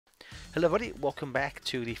Hello everybody, welcome back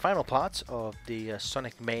to the final part of the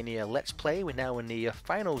Sonic Mania Let's Play. We're now in the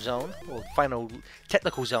final zone, or final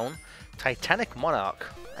technical zone, Titanic Monarch.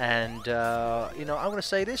 And, you know, I'm going to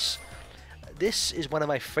say this. This is one of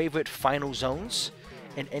my favorite final zones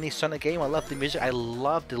in any Sonic game. I love the music, I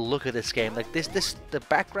love the look of this game. Like, the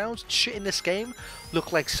backgrounds, shit in this game,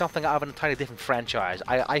 look like something out of an entirely different franchise.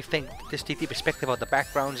 I think this 3D perspective of the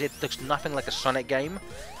backgrounds, it looks nothing like a Sonic game.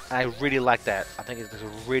 I really like that. I think it's a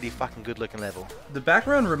really fucking good looking level. The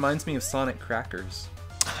background reminds me of Sonic Crackers.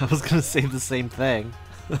 I was gonna say the same thing.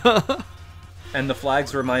 And the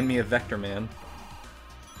flags remind me of Vector Man.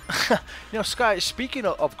 You know, Sky, speaking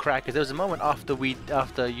of Crackers, there was a moment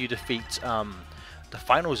after you defeat the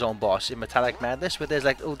final zone boss in Metallic Madness where there's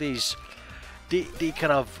like all these the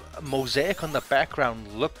kind of mosaic on the background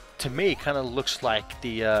look to me kind of looks like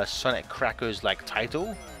the Sonic Crackers like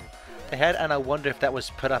title they had, and I wonder if that was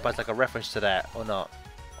put up as like a reference to that or not.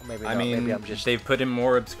 Or maybe not. Mean, maybe I'm just they've put in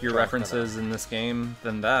more obscure references in this game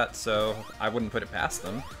than that, so I wouldn't put it past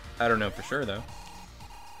them. I don't know for sure though.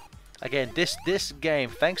 Again, this game,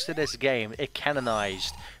 thanks to this game, it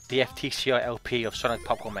canonized the FTCR LP of Sonic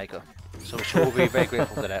Popcorn Maker. So we'll be very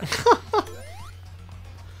grateful for that.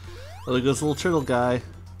 Well, there goes the little turtle guy.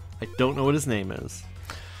 I don't know what his name is.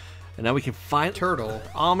 And now we can find Turtle.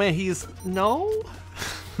 Oh man, he's no.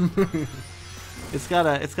 It's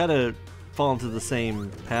gotta fall into the same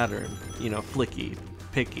pattern. You know, flicky,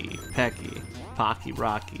 picky, pecky, pocky,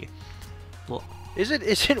 rocky. Well,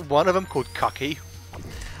 Isn't one of them called Cucky?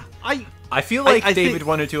 I feel like I David think...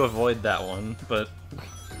 wanted to avoid that one, but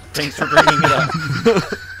thanks for bringing it up.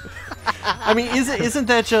 I mean, isn't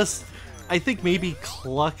that just? I think maybe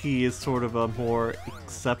Clucky is sort of a more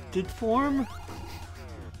accepted form.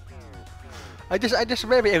 I just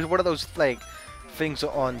remember it was one of those like things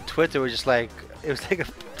on Twitter where just like it was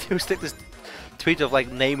like this tweet of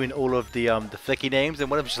like naming all of the flicky names, and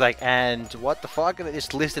one of them was just like, and what the fuck, and it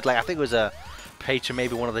just listed like I think it was a page from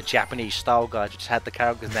maybe one of the Japanese style guys which had the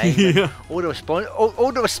character's name. Yeah. All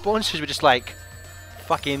the responses were just like,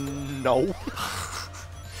 fucking no.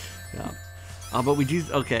 Yeah. But we do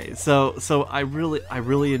okay. So I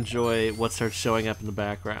really enjoy what starts showing up in the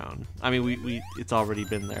background. I mean, it's already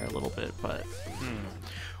been there a little bit, but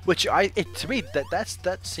Which to me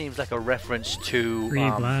that seems like a reference to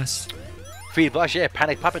 3D Blast. 3D Blast, yeah,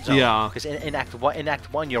 Panic Puppet Zone. Yeah. Because in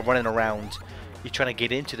Act One, you're running around, you're trying to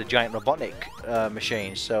get into the giant robotic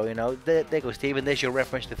machine. So you know, there goes Steven. There's your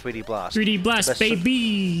reference to 3D Blast. 3D Blast,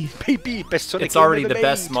 baby! Baby, best Sonic It's game already ever the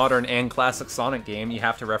best made. modern and classic Sonic game. You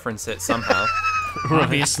have to reference it somehow.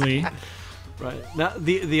 Obviously. right now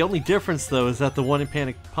the only difference though is that the one in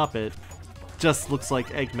Panic Puppet just looks like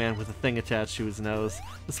Eggman with a thing attached to his nose.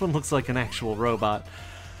 This one looks like an actual robot.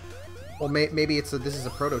 Well, maybe this is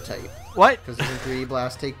a prototype. What? Because doesn't 3D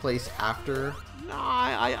Blast take place after? No,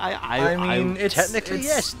 I mean, it's Technically,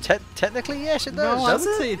 yes. Technically, yes, it does. No, I Does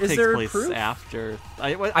would it? say it Is takes there place proof? after. I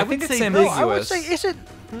think would it's say ambiguous. No, I would say, is it?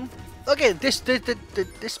 Okay,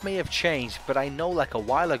 this may have changed, but I know like a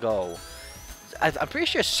while ago, I'm pretty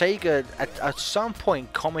sure Sega at some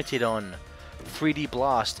point commented on 3D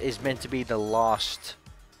Blast is meant to be the last.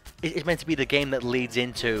 It's meant to be the game that leads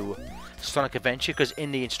into Sonic Adventure, because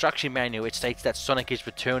in the instruction manual it states that Sonic is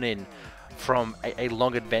returning from a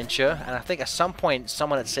long adventure, and I think at some point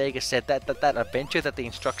someone at Sega said that adventure that the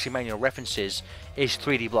instruction manual references is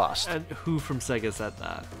 3D Blast. And who from Sega said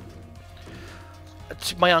that?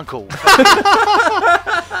 It's my uncle.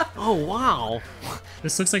 Oh wow!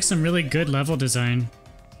 This looks like some really good level design.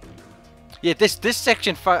 Yeah, this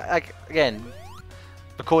section, like again,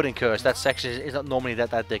 recording curse. That section is not normally that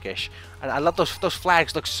dickish, and I love those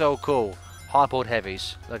flags. Look so cool. Hardboard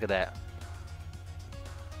heavies. Look at that.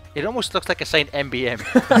 It almost looks like a Saint MBM.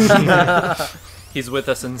 He's with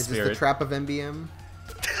us in Is this spirit. the trap of MBM?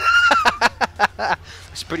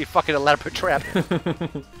 It's a pretty fucking elaborate trap.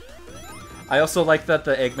 I also like that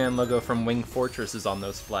the Eggman logo from Wing Fortress is on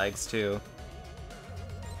those flags too.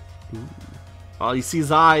 Oh, you see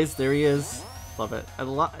his eyes. There he is. Love it.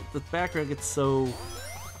 The background gets so.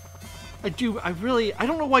 I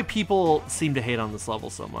don't know why people seem to hate on this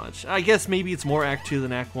level so much. I guess maybe it's more Act 2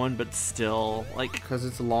 than Act 1, but still, like, Because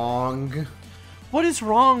it's long. what is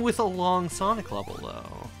wrong with a long Sonic level,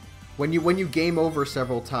 though? When you game over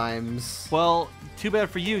several times. Well, too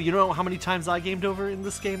bad for you. You know how many times I gamed over in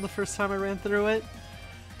this game the first time I ran through it?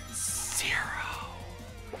 0.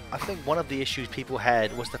 I think one of the issues people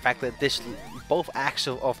had was the fact that both acts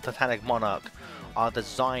of Titanic Monarch are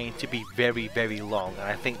designed to be very, very long, and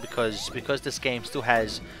I think because this game still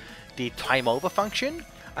has the time over function,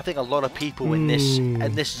 I think a lot of people in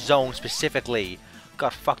this zone specifically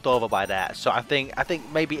got fucked over by that. So I think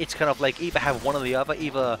maybe it's kind of like either have one or the other.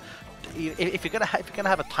 Either if you're gonna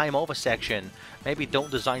have a time over section, maybe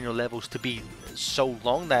don't design your levels to be so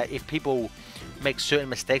long that if people make certain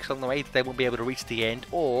mistakes along the way, they won't be able to reach the end,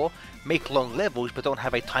 or make long levels but don't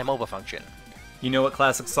have a time over function. You know what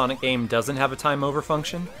classic Sonic game doesn't have a time over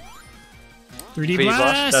function? 3D 3D Blast.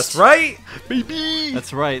 Blast. That's right! Baby!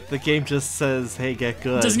 That's right. The game just says, "Hey, get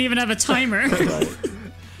good." Doesn't even have a timer.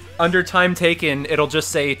 Under time taken, it'll just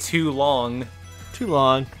say too long. Too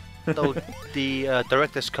long. So the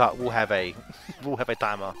director's cut will have a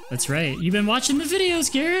timer. That's right. You've been watching the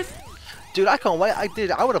videos, Gareth. Dude, I can't wait.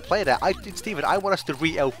 I would have played that. Steven, I want us to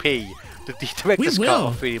re-LP the director's We cut will.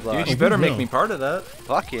 of 3D Blast. Dude, you we better make will. me part of that.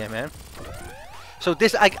 Fuck yeah, man. So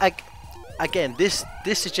this, again, this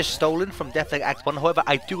is just stolen from Death Like Act 1. However,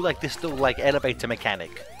 I do like this little like elevator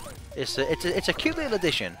mechanic. It's a cute little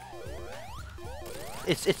addition.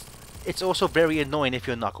 It's also very annoying if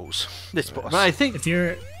you're Knuckles. This boss. But I think. If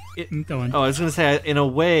you're... Go on. Oh, I was gonna say, in a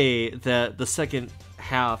way, that the second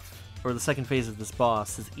half or the second phase of this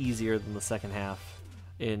boss is easier than the second half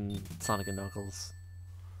in Sonic and Knuckles.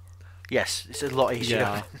 Yes, it's a lot easier.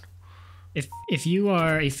 Yeah. If you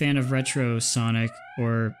are a fan of retro Sonic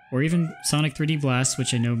or even Sonic 3D Blast,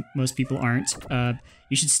 which I know most people aren't,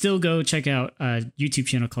 you should still go check out a YouTube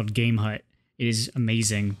channel called Game Hut. It is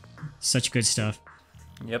amazing. Such good stuff.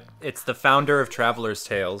 Yep, it's the founder of Traveler's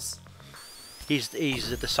Tales. He's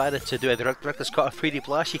decided to do a director's cut of 3D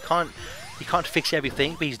Blast. He can't fix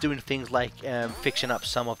everything, but he's doing things like fixing up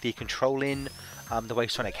some of the controlling, the way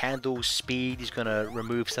Sonic handles, speed. He's gonna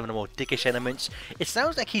remove some of the more dickish elements. It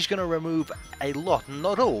sounds like he's gonna remove a lot,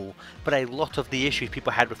 not all, but a lot of the issues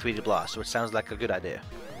people had with 3D Blast. So it sounds like a good idea.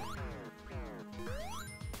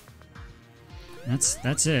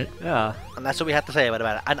 That's it. Yeah. And that's what we have to say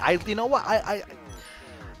about it. And you know what,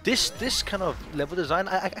 this kind of level design,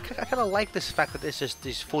 I kind of like this fact that there's just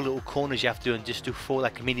these 4 little corners you have to do and just do 4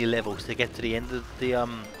 like mini levels to get to the end of the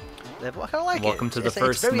level. I kind of like Welcome it. to the It's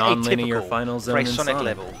first very non-linear atypical final zone for a in Sonic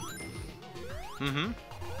Sonic. level.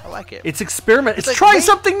 I like it. It's experiment. It's like trying wait-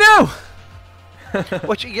 something new.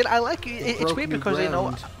 Which again, I like it. It's broke weird new because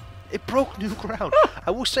ground. it broke new ground. I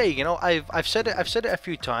will say, I've said it a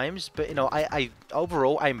few times, but I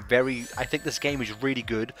overall I think this game is really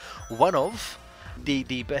good. One of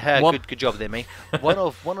good job there, mate. One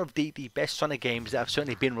of the best Sonic games that have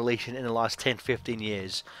certainly been released in the last 10-15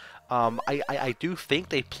 years. I do think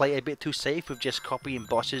they play a bit too safe with just copying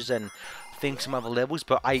bosses and things from other levels,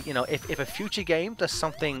 but if a future game does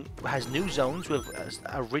something, has new zones with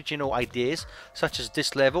original ideas such as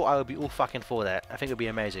this level, I would be all fucking for that. I think it would be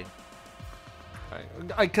amazing.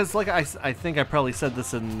 Because I think I probably said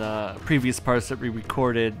this in previous parts that we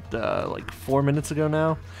recorded like 4 minutes ago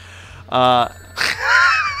now.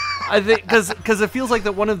 I think because it feels like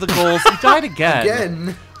that one of the goals he died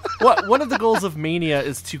again. One of the goals of Mania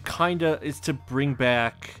is to bring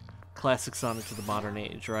back classic Sonic to the modern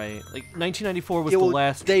age, right? Like 1994 was the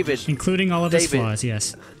last. David, Including all of its David. flaws,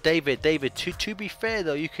 yes. David. To be fair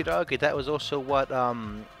though, you could argue that was also what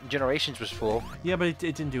Generations was for. Yeah, but it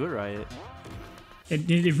didn't do it right.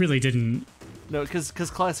 It really didn't. No, because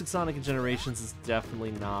classic Sonic and Generations is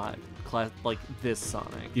definitely not like this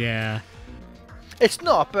Sonic. Yeah. It's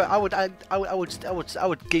not, but I would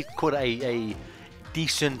call it a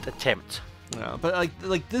decent attempt. No, but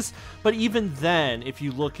like this. But even then, if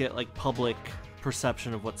you look at like public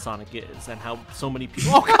perception of what Sonic is and how so many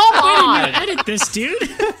people. Oh come Why didn't on! you edit this, dude?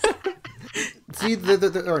 See,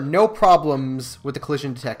 there are no problems with the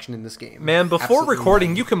collision detection in this game. Man, before Absolutely recording,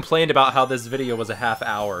 none. you complained about how this video was a half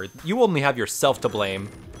hour. You only have yourself to blame.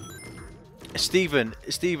 Steven,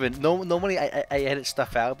 normally I edit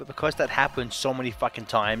stuff out, but because that happened so many fucking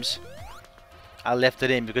times, I left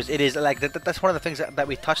it in because it is like that's one of the things that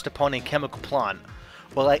we touched upon in Chemical Plant.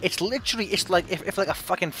 Well, like it's like if like a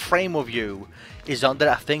fucking frame of you is under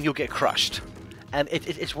that thing, you'll get crushed. And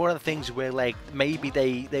it's one of the things where like maybe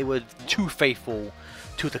they were too faithful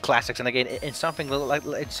to the classics. And again, in something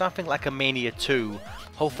like a Mania 2,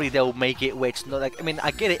 hopefully they'll make it where it's not like, I mean,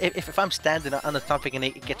 I get it. If I'm standing under something and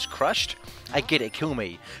it gets crushed, I get it, kill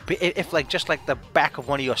me. But if like just like the back of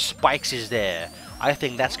one of your spikes is there, I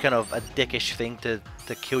think that's kind of a dickish thing to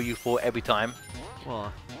kill you for every time.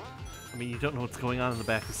 Well, I mean, you don't know what's going on in the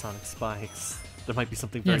back of Sonic Spikes. There might be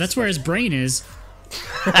something. Yeah, Very that's where his brain is.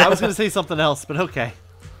 I was gonna say something else, but okay.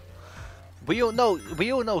 We all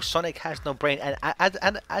know Sonic has no brain, and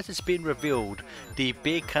as it's been revealed, the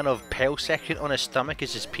big kind of pale section on his stomach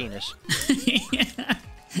is his penis.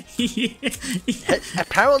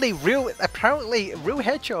 Apparently real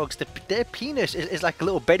hedgehogs, their penis is like a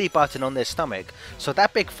little belly button on their stomach. So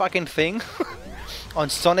that big fucking thing on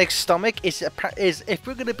Sonic's stomach is if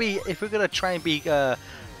we're gonna try and be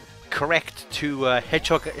correct to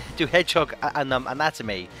hedgehog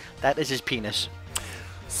anatomy, that is his penis.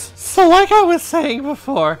 So like I was saying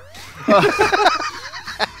before.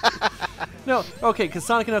 No, okay, because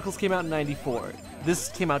Sonic & Knuckles came out in 94. This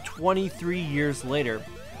came out 23 years later.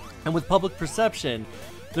 And with public perception,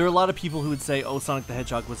 there are a lot of people who would say, oh, Sonic the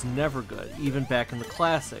Hedgehog was never good, even back in the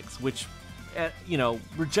classics, which,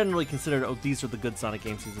 were generally considered, oh, these are the good Sonic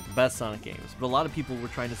games, these are the best Sonic games. But a lot of people were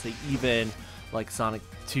trying to say even, like, Sonic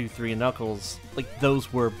 2, 3, and Knuckles, like,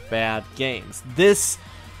 those were bad games. This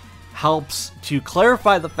helps to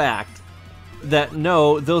clarify the fact that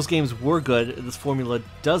no, those games were good, this formula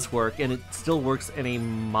does work, and it still works in a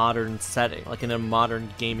modern setting, like in a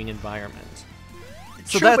modern gaming environment.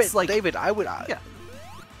 So true, that's but like, David, I would. yeah.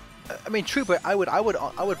 I mean, true, but I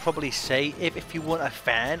would probably say if you weren't a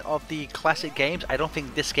fan of the classic games, I don't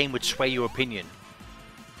think this game would sway your opinion.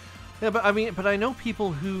 Yeah, but I know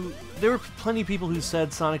people who, there were plenty of people who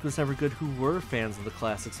said Sonic was never good who were fans of the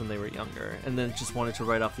classics when they were younger, and then just wanted to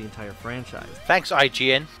write off the entire franchise. Thanks,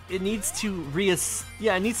 IGN. It needs to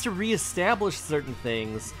reestablish certain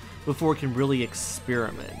things before it can really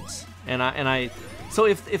experiment. So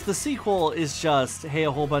if the sequel is just, hey,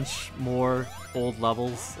 a whole bunch more old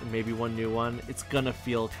levels and maybe one new one, it's gonna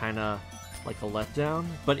feel kind of like a letdown.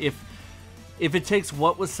 But if it takes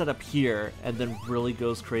what was set up here and then really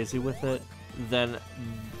goes crazy with it, then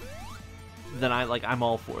I'm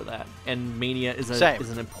all for that. And Mania is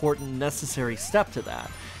an important, necessary step to that.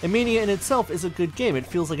 And Mania in itself is a good game. It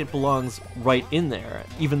feels like it belongs right in there.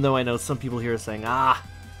 Even though I know some people here are saying,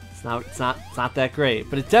 it's not that great.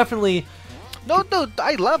 But it definitely. No,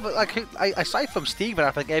 I love it. Like, aside from Steven,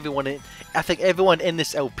 I think everyone in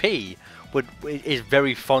this LP is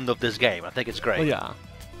very fond of this game. I think it's great. Well, yeah.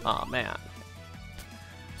 Oh man.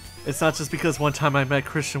 It's not just because one time I met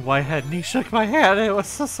Christian Whitehead and he shook my hand and it was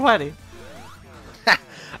so sweaty. I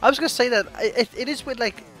was gonna say that it is with,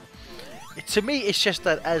 like, to me it's just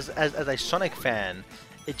that as a Sonic fan,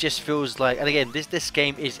 it just feels like, and again, this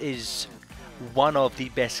game is one of the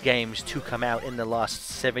best games to come out in the last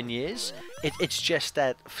 7 years. It's just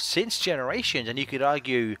that since Generations, and you could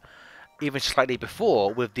argue even slightly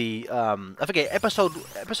before with the I forget,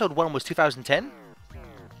 episode 1 was 2010.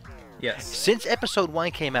 Yes. Since episode 1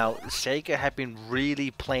 came out, Sega have been really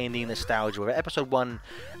playing the nostalgia. Episode 1,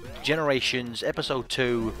 Generations, episode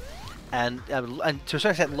 2, and to a certain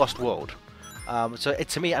extent, Lost World. So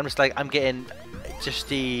to me, I'm just like, I'm kind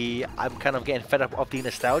of getting fed up of the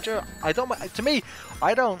nostalgia.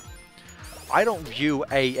 I don't view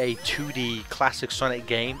a 2D classic Sonic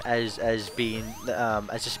game as just being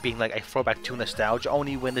like a throwback to nostalgia,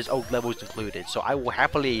 only when there's old levels included. So I will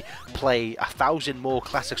happily play 1,000 more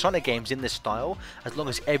classic Sonic games in this style as long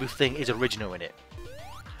as everything is original in it.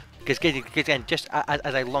 Because again, just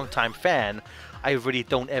as a long-time fan, I really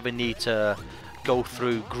don't ever need to go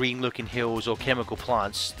through green-looking hills or chemical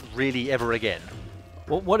plants really ever again.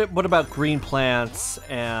 What about green plants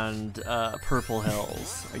and purple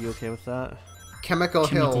hills? Are you okay with that? Chemical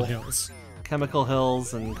Hill. Hills. Chemical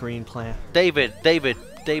hills and green plant. David,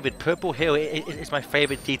 Purple Hill is my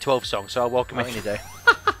favorite D12 song, so I'll welcome it any day.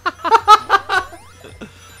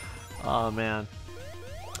 Oh man.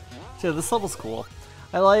 So this level's cool.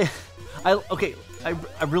 I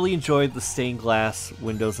really enjoyed the stained glass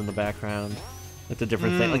windows in the background, like the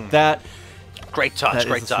different thing, like that. Great touch,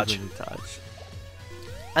 great is a touch. super neat touch.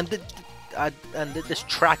 And this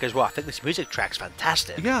track as well. I think this music track's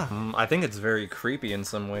fantastic. Yeah. I think it's very creepy in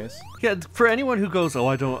some ways. Yeah, for anyone who goes, oh,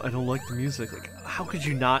 I don't like the music. Like, how could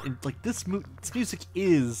you not? Like, this music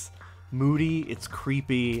is moody. It's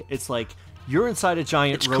creepy. It's like you're inside a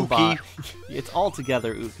giant robot. It's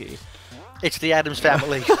altogether ooky. It's the Addams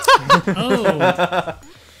Family. Oh,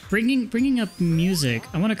 bringing up music,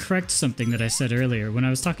 I want to correct something that I said earlier when I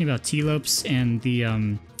was talking about T-Lopes and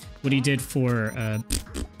the what he did for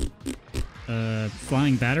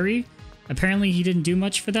Flying Battery. Apparently he didn't do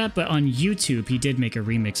much for that, but on YouTube he did make a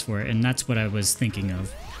remix for it, and that's what I was thinking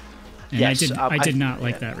of. And yes, I did not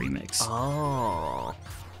like that remix. Oh,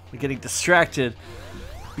 we're getting distracted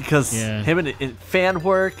because him and fan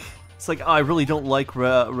work. It's like, oh, I really don't like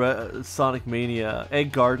Sonic Mania.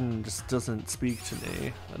 Egg Garden just doesn't speak to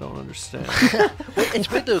me. I don't understand. It's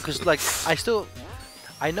weird though, because like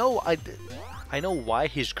I know why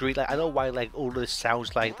he's great. Like I know why like all this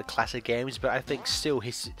sounds like the classic games, but I think still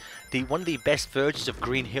one of the best versions of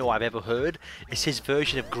Green Hill I've ever heard is his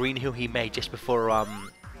version of Green Hill he made just before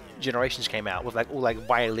Generations came out, with like all like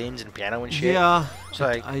violins and piano and shit. Yeah. So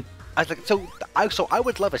like, I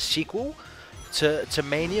would love a sequel to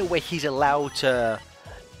Mania where he's allowed to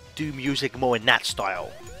do music more in that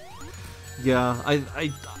style. Yeah,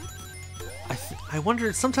 I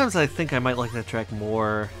wonder. Sometimes I think I might like that track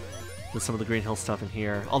more than some of the Green Hill stuff in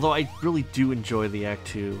here. Although I really do enjoy the Act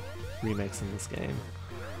 2 remix in this game.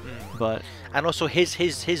 But And also his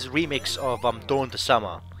remix of Dawn to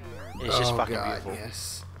Summer is just fucking God, beautiful.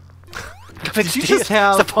 yes. did you just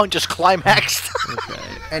have? Stefan just climaxed. Okay.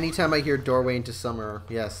 Anytime I hear Doorway into Summer,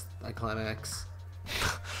 yes, I climax.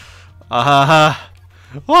 Well,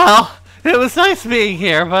 it was nice being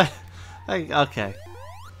here, but okay.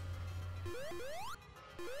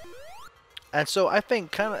 And so I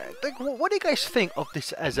think what do you guys think of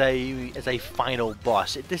this as a final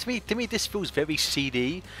boss? To me this feels very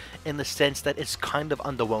CD in the sense that it's kind of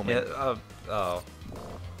underwhelming.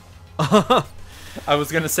 Yeah, I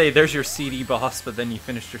was gonna say there's your CD boss, but then you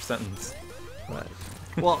finished your sentence. Right.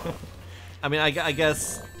 Well, I mean, I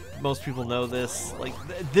guess most people know this. Like,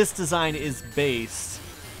 this design is based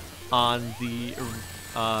on the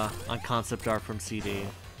on concept art from CD.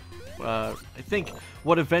 I think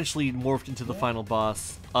what eventually morphed into the final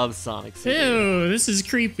boss of Sonic CD. Ew, this is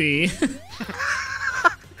creepy.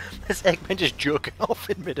 This Eggman just jerking off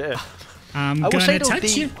in midair. I'm I will say gonna though,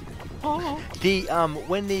 touch you.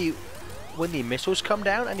 When the missiles come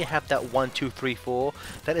down and you have that 1, 2, 3, 4,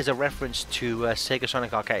 that is a reference to Sega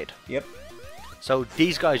Sonic Arcade. Yep. So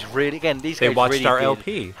these guys really, They watched really our did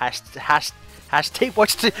LP.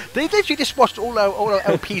 They literally just watched all our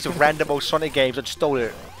LPs of random old Sonic games and stole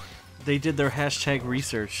it They did their hashtag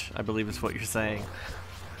research, I believe is what you're saying.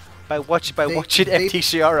 by watching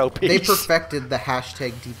FTCR LPs. They perfected the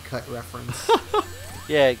hashtag deep cut reference.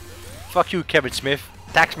 Yeah, fuck you, Kevin Smith.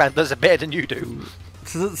 Taxman does it better than you do.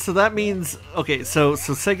 So that means, okay, so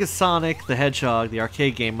Sega Sonic the Hedgehog, the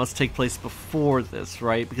arcade game, must take place before this,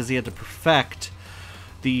 right? Because he had to perfect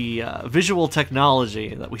the visual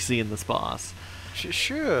technology that we see in this boss.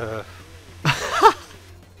 Sure.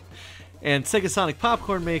 And Sega Sonic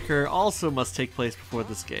Popcorn Maker also must take place before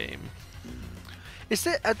this game.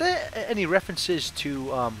 Are there any references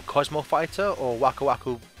to Cosmo Fighter or Waku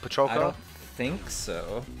Waku Patrol I Car? don't think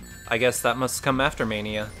so. I guess that must come after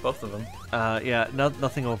Mania, both of them. Yeah,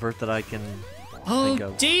 nothing overt that I can Oh, think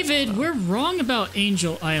of. David, we're wrong about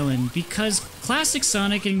Angel Island because classic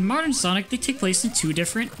Sonic and modern Sonic, they take place in 2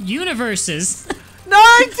 different universes. No,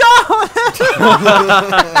 I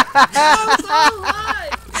don't!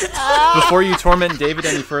 Before you torment David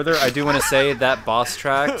any further, I do want to say that boss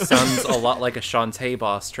track sounds a lot like a Shantae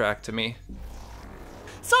boss track to me.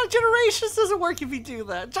 Sonic Generations doesn't work if you do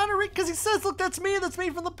that. Because he says, look, that's me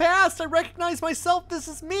from the past. I recognize myself, this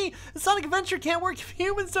is me. And Sonic Adventure can't work if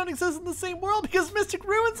humans don't exist in the same world because Mystic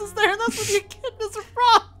Ruins is there and that's where the echidnas are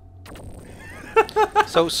from.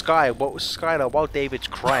 So Skylar, while David's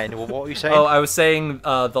crying, what were you saying? Oh, I was saying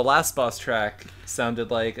the last boss track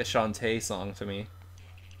sounded like a Shantae song to me.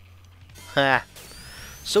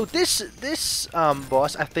 So this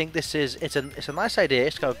boss, I think it's a nice idea.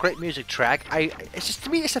 It's got a great music track. It's just, to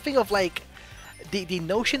me, it's a thing of like the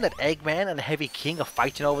notion that Eggman and Heavy King are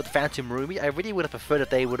fighting over the Phantom Ruby. I really would have preferred that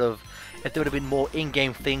there would have been more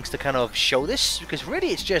in-game things to kind of show this, because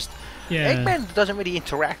really it's just Eggman doesn't really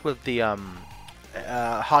interact with the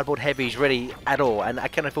hardboard heavies really at all, and I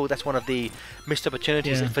kind of feel that's one of the missed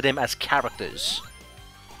opportunities for them as characters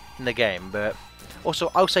in the game. But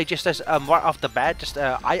also, I'll say just as right off the bat, just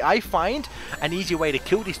I find an easy way to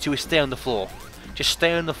kill these two is stay on the floor. Just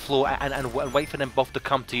stay on the floor and wait for them both to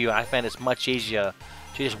come to you. I find it's much easier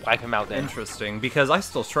to just wipe him out there. Interesting, because I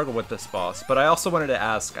still struggle with this boss. But I also wanted to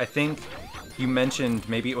ask, I think you mentioned,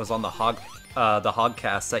 maybe it was on the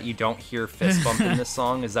Hogcast, that you don't hear fist bump in this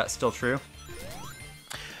song. Is that still true?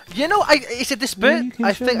 You know, is it this bit?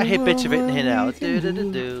 I think I hear bits of it in here now. Stand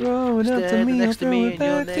next to me and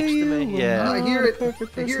you're next to me. Yeah. I hear it. I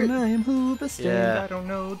hear it. Yeah. I don't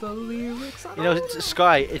know the lyrics. You know,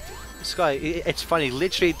 Sky, it's funny.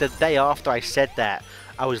 Literally the day after I said that,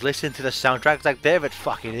 I was listening to the soundtrack. It's like, there it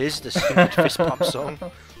fucking is, the stupid fist pump song.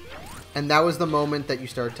 And that was the moment that you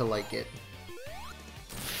started to like it.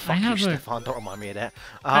 I have Stefan, don't remind me of that.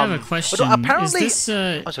 I have a question. But apparently, is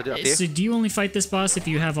this, so do you only fight this boss if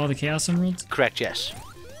you have all the Chaos Emeralds? Correct, yes.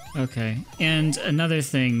 Okay. And another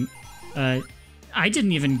thing, I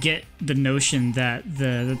didn't even get the notion that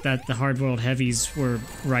the hard-boiled heavies were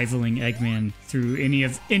rivaling Eggman through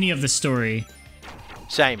any of the story.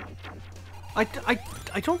 Same. I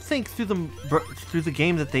don't think through the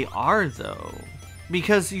game that they are, though,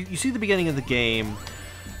 because you see the beginning of the game.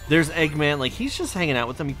 There's Eggman, like, he's just hanging out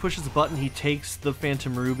with them. He pushes a button, he takes the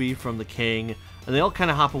Phantom Ruby from the king, and they all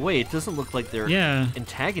kind of hop away. It doesn't look like they're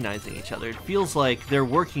antagonizing each other. It feels like they're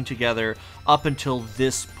working together up until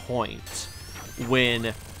this point,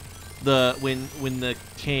 when when the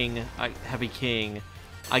king, Heavy King,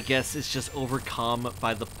 I guess is just overcome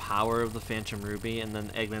by the power of the Phantom Ruby, and then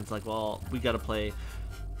Eggman's like, well, we gotta play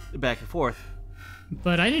back and forth.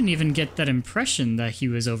 But I didn't even get that impression that he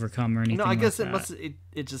was overcome or anything. No, I guess like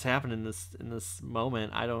it just happened in this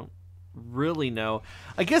moment. I don't really know.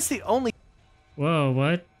 I guess the only Whoa,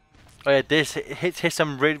 what? Oh yeah, here's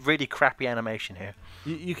some really crappy animation here.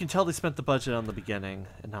 you can tell they spent the budget on the beginning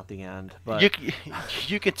and not the end. But You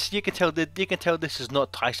can tell this is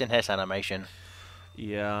not Tyson Hess animation.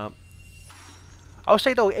 yeah. I would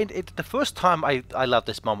say though, the first time I loved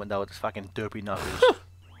this moment though, it's fucking derpy Knuckles.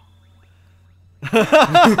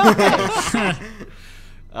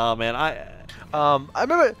 Oh man, I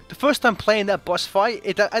remember the first time playing that boss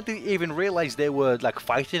fight. I didn't even realize they were like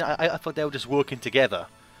fighting. I thought they were just working together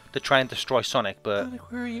to try and destroy Sonic. But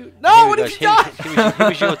where are you? No, what have you done? He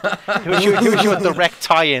was your direct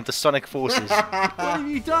tie-in to Sonic Forces. What have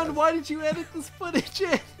you done? Why did you edit this footage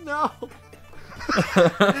in? No.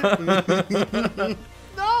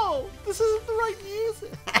 No, this isn't the right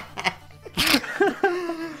music.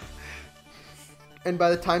 And by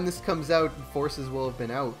the time this comes out, Forces will have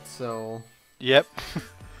been out, so... Yep.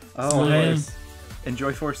 Oh, Yeah. nice.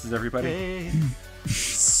 Enjoy Forces, everybody. Hey.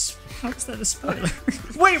 How's that a spoiler?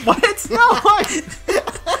 Wait, what? No.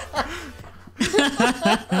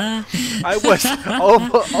 I was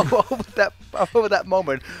over that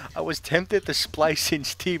moment. I was tempted to splice in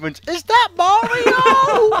Stevens. Is that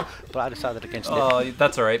Mario? But I decided against it. Oh,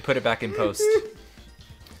 that's all right. Put it back in post.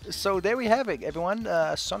 So there we have it, everyone.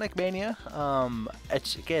 Sonic Mania.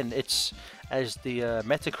 It's as the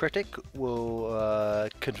Metacritic will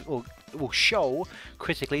show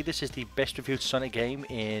critically. This is the best reviewed Sonic game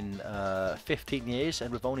in 15 years,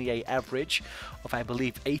 and with only an average of, I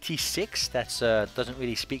believe, 86. That's doesn't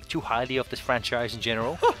really speak too highly of this franchise in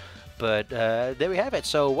general. But there we have it.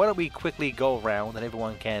 So why don't we quickly go around and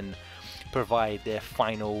everyone can provide their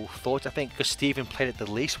final thoughts. I think because Steven played it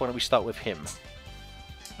the least. Why don't we start with him?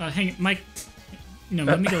 Hang on, Mike. No,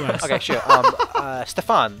 let me go last. Okay, sure.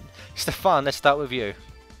 Stefan, let's start with you.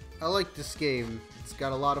 I like this game. It's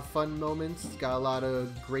got a lot of fun moments. It's got a lot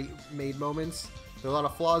of great made moments. There are a lot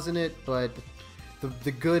of flaws in it, but the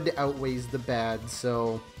good outweighs the bad.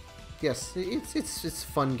 So, yes, it's a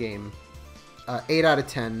fun game. 8 out of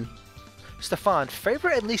 10. Stefan,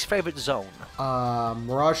 favorite and least favorite zone?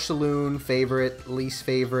 Mirage Saloon, favorite, least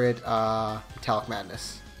favorite, Metallic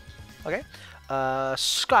Madness. Okay.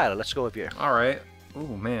 Skylar, let's go with you. All right. Oh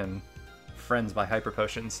man, Friends by Hyper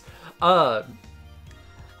Potions. I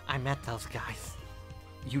met those guys.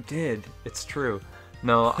 You did. It's true.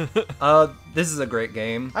 No. This is a great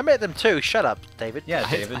game. I met them too. Shut up, David. Yeah,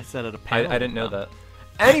 David. I said at a panel. I didn't know that.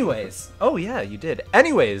 Anyways. Oh yeah, you did.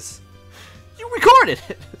 Anyways. You recorded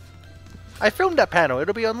it. I filmed that panel.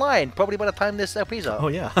 It'll be online probably by the time this LP's up. Oh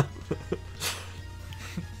yeah.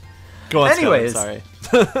 Go on. Anyways. Sorry.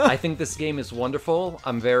 I think this game is wonderful.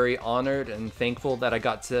 I'm very honored and thankful that I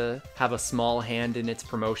got to have a small hand in its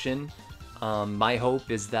promotion. My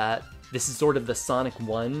hope is that this is sort of the Sonic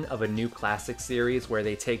 1 of a new classic series where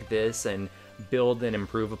they take this and build and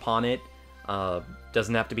improve upon it.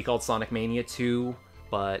 Doesn't have to be called Sonic Mania 2,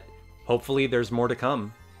 but hopefully there's more to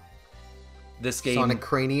come. This game... Sonic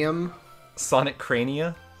Cranium. Sonic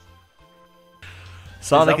Crania?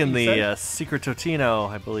 Sonic what and you the said? Secret Totino,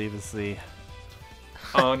 I believe, is the...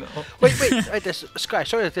 Oh no. Wait, Sky,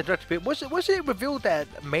 sorry to interrupt you. Was it revealed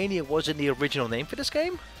that Mania wasn't the original name for this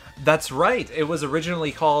game? That's right. It was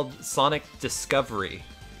originally called Sonic Discovery.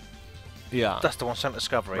 Yeah. That's the one, Sonic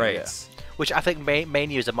Discovery. Right. Yeah. Which I think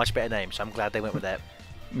Mania is a much better name, so I'm glad they went with that.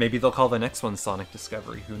 Maybe they'll call the next one Sonic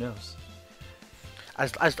Discovery. Who knows?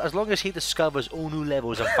 As long as he discovers all new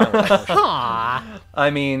levels, I'm fine with that. I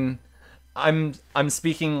mean, I'm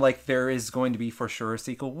speaking like there is going to be for sure a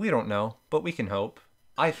sequel. We don't know, but we can hope.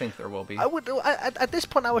 I think there will be. At this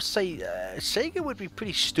point, I would say Sega would be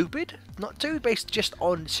pretty stupid not to, based just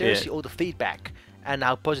on seriously all the feedback and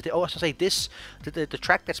how positive. Oh, I was gonna say the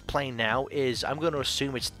track that's playing now is, I'm going to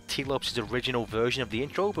assume it's T-Lopes' original version of the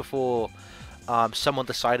intro before someone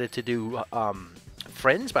decided to do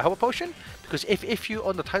Friends by Hyper Potion. Because if you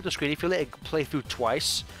on the title screen, if you let it play through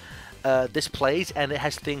twice, this plays and it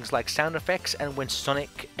has things like sound effects, and when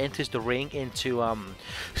Sonic enters the ring into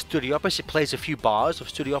Studiopus, it plays a few bars of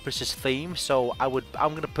Studiopus' theme. So I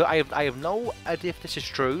have no idea if this is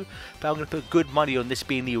true, but I'm gonna put good money on this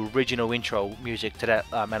being the original intro music to that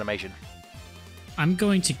animation. I'm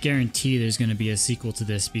going to guarantee there's going to be a sequel to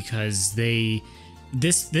this because this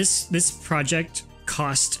project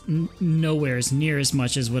cost nowhere near as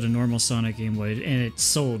much as what a normal Sonic game would, and it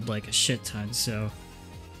sold like a shit ton. So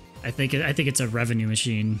I think it's a revenue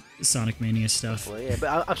machine, Sonic Mania stuff. Well, yeah,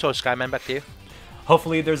 but I'm sorry, Skyman, back to you.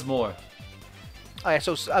 Hopefully there's more. Oh, yeah,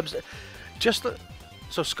 so so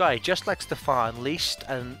Sky, just like Stefan, most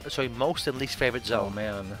and least favorite Oh zone.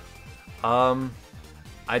 man.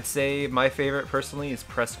 I'd say my favorite personally is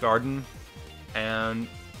Press Garden, and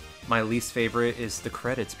my least favorite is the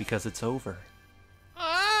credits because it's over.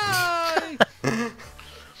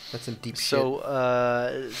 That's some deep shit.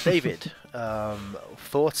 So, David,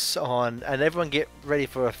 thoughts on, and everyone get ready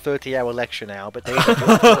for a 30-hour lecture now, but David, your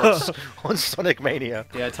thoughts on Sonic Mania.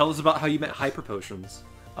 Yeah, tell us about how you met Hyper Potions.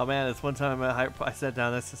 Oh man, it's one time I sat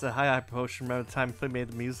down. I said, "Hi, Hyper Potion." Remember the time we made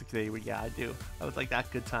the music today? Well, yeah, I do. I was like, "That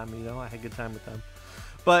good time," you know. I had a good time with them.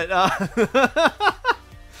 But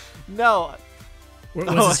no.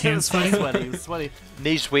 Was his hands sweaty? He was sweaty.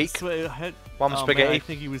 Knees weak. Mom Man, spaghetti. I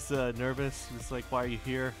think he was nervous. He was like, "Why are you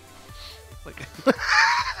here?" Like,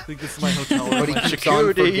 I think this is my hotel room. But he keeps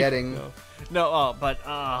Security. on forgetting.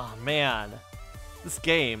 Man, this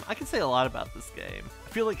game. I can say a lot about this game. I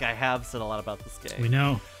feel like I have said a lot about this game. We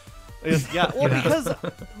know. Yeah, well, because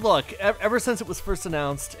look, ever since it was first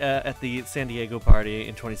announced at the San Diego party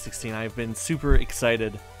in 2016, I've been super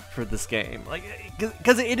excited for this game. Like,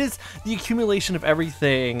 because it is the accumulation of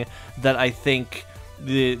everything that I think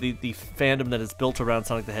the fandom that is built around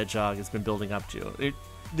Sonic the Hedgehog has been building up to.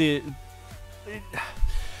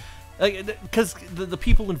 Because the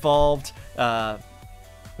people involved,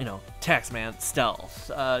 Taxman,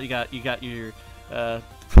 Stealth. You got your.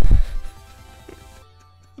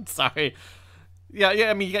 Sorry. Yeah.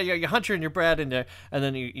 I mean, you got your Hunter and your Brad in there, and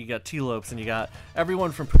then you got T-Lopes, and you got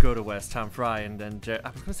everyone from Pagoda West, Tom Fry, and then I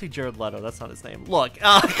was gonna say Jared Leto. That's not his name. Look,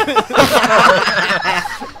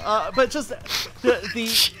 but just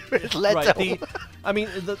the Leto.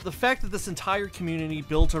 the fact that this entire community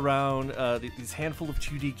built around these handful of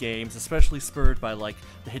 2D games, especially spurred by like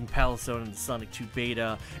the Hidden Palace Zone and the Sonic 2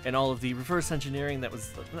 beta, and all of the reverse engineering that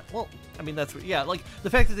was, like the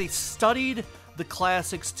fact that they studied the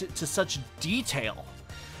classics to such detail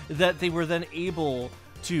that they were then able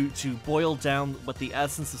to boil down what the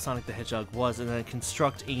essence of Sonic the Hedgehog was, and then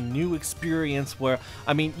construct a new experience where,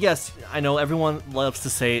 I mean, yes, I know everyone loves to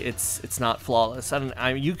say it's not flawless. I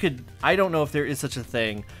don't know if there is such a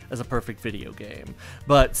thing as a perfect video game,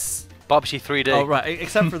 but Bobsy 3D. Oh right,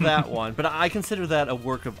 except for that one. But I consider that a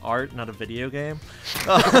work of art, not a video game.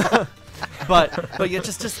 But yeah,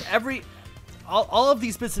 just all of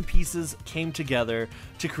these bits and pieces came together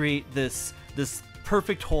to create this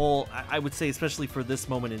perfect whole. I would say, especially for this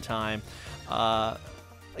moment in time, a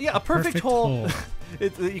perfect whole.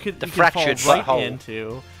 You could fall right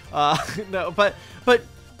into.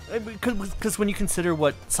 Because when you consider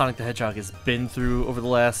what Sonic the Hedgehog has been through over the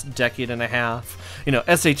last decade and a half,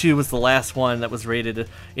 SA2 was the last one that was rated,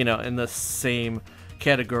 in the same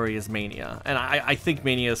category as Mania, and I think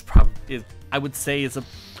Mania is probably, I would say, is a.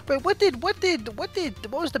 But what was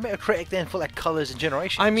the Metacritic then for like colors and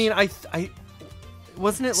generations? I mean, I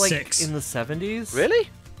wasn't it like 6 in the 70s? Really?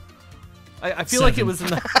 I feel like it was in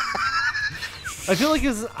the. I feel like it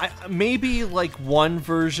was maybe like one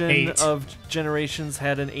version 8 of Generations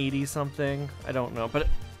had an 80 something. I don't know, but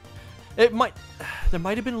there might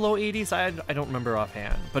have been low 80s. I don't remember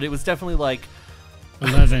offhand, but it was definitely like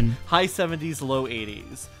 11. high 70s, low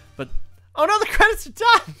 80s. But oh no, the credits are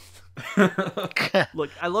done. Look,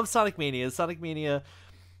 I love Sonic Mania.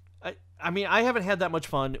 I mean, I haven't had that much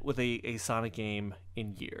fun with a Sonic game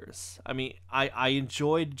in years. I mean, I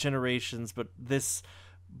enjoyed Generations, but this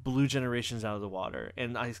blew Generations out of the water,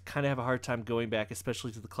 and I kind of have a hard time going back,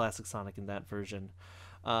 especially to the classic Sonic in that version,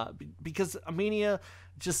 because Mania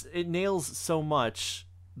it nails so much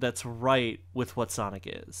that's right with what Sonic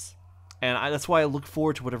is, and that's why I look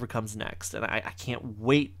forward to whatever comes next, and I can't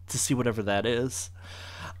wait to see whatever that is.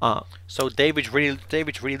 So David's really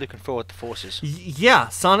looking forward to Forces. Yeah,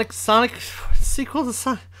 Sonic sequel to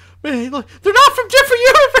Sonic. Man, look, they're not from different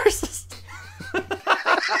universes.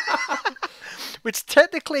 Which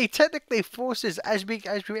technically Forces, as we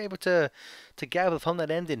were able to gather from that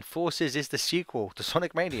ending, Forces is the sequel to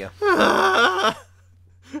Sonic Mania. I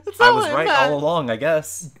was right all along, I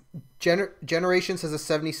guess. Generations has a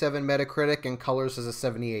 77 Metacritic and Colors has a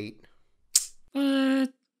 78.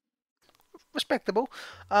 Respectable.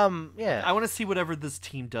 Yeah. I want to see whatever this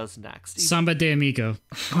team does next. Samba de Amigo.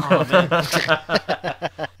 Oh, man.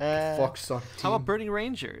 Fuck Sonic Team. How about Burning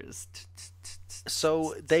Rangers?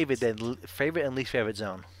 So David, then, favorite and least favorite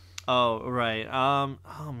zone. Oh right.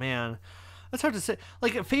 Oh man, that's hard to say.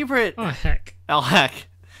 Like a favorite. Oh heck. Oh heck.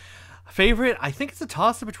 Favorite. I think it's a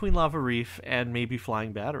toss-up between Lava Reef and maybe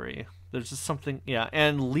Flying Battery. There's just something. Yeah.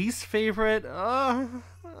 And least favorite.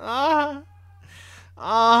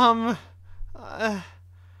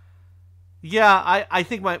 Yeah, I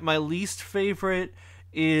think my least favorite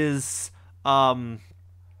is that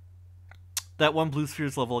one Blue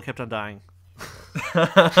Spheres level that kept on dying.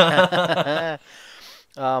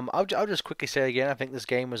 I'll just quickly say again, I think this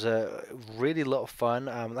game was a really lot of fun.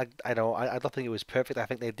 Like I don't think it was perfect. I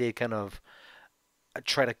think they did kind of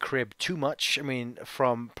try to crib too much. I mean,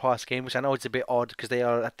 from past games, I know it's a bit odd because they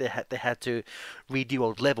had to redo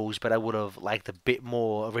old levels, but I would have liked a bit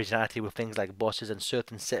more originality with things like bosses and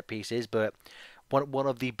certain set pieces. But one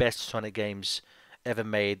of the best Sonic games ever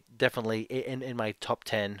made, definitely in my top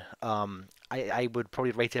 10. I would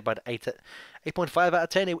probably rate it about 8.5 out of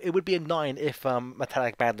 10. It would be a 9 if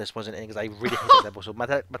Metallic Madness wasn't in, because I really hate that level. So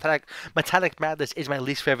Metallic Madness is my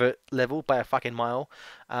least favorite level by a fucking mile.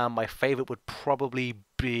 My favorite would probably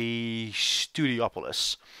be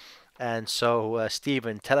Studiopolis. And so,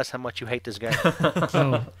 Steven, tell us how much you hate this game.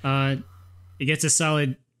 It gets a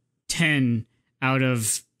solid 10 out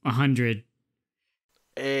of 100.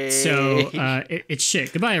 So it's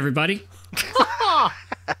shit. Goodbye, everybody.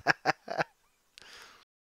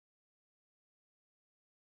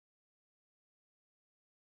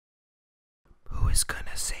 Who is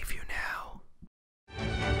gonna save you now?